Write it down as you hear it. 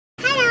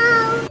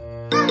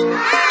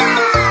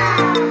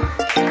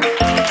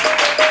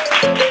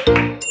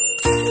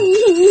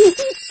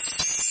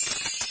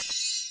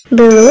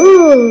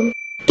Blue,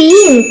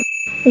 pink,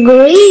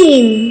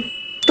 green,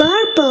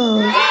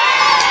 purple.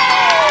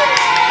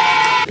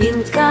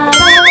 Pink color,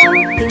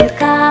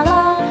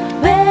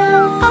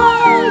 where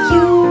are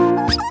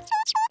you?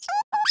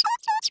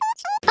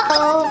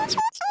 Uh-oh.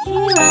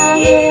 Here I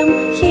am,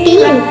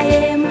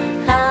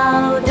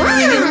 how do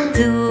you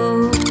do?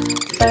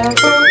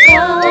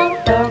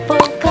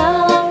 Purple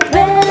color,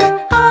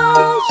 where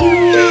are you?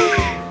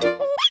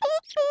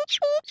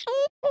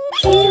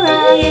 Here I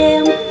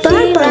am,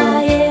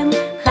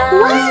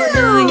 how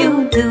do you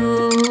do?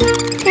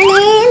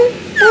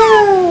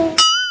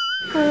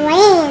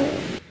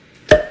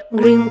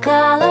 Green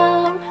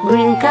color,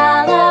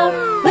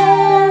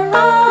 where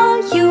are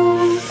you?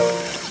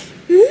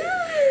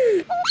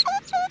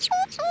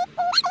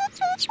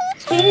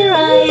 Here I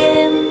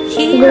am,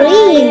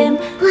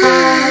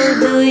 how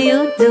do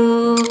you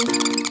do?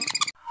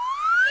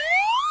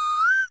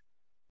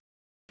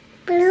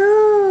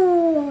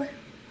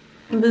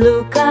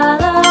 Blue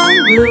color,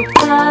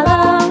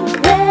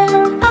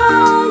 where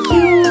are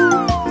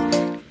you?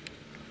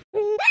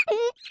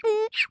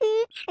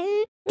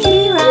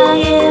 Here I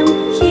am,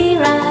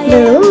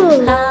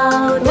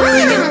 how do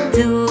you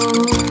do?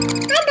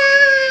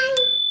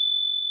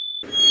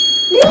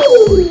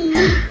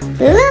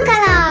 Blue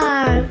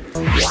color.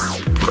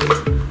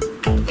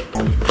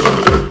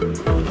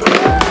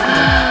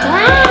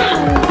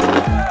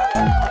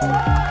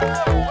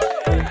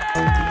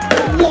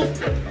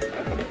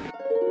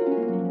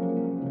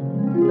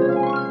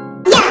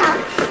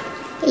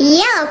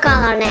 Yellow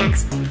color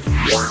next.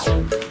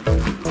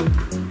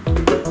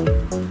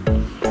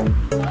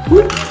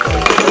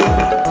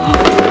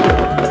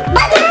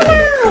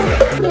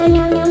 Banana!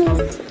 No.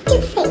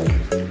 Just think.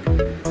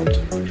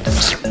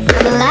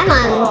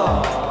 Lemon.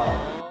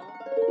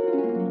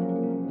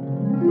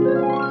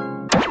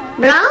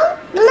 Brown?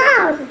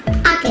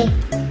 Okay.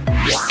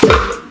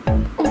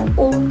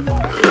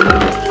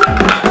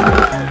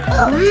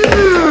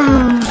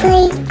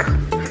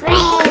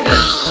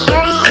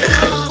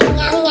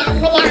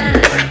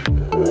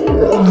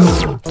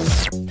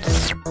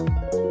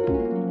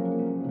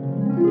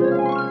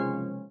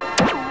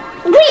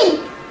 Green.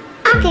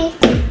 Okay.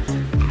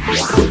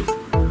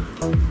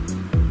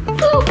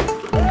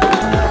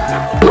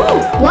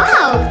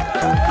 Wow.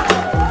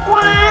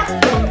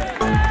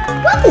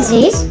 What is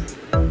this?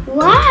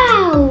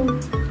 Wow.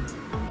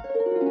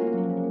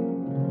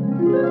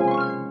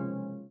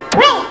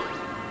 Red.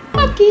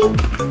 Okay.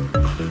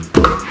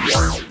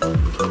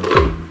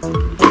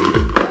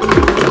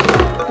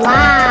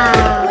 Wow.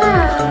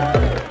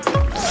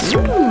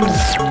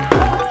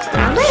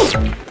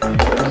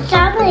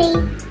 Strawberry.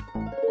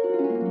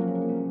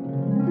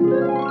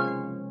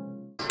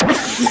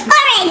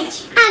 Orange.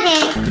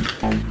 Okay.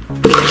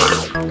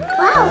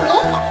 Wow.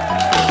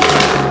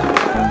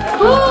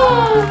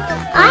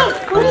 Ice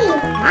cream.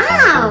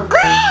 Wow.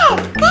 Good.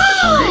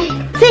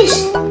 Fish.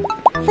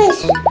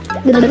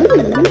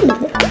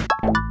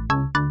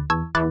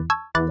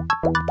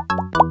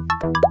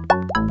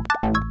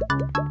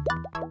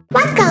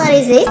 What color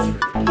is this?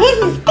 This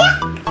is pink.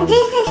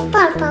 This is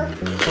purple.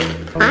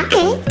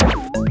 Okay.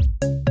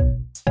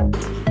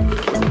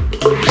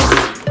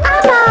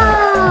 Purple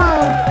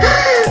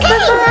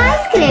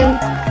ice cream.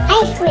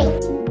 Ice cream.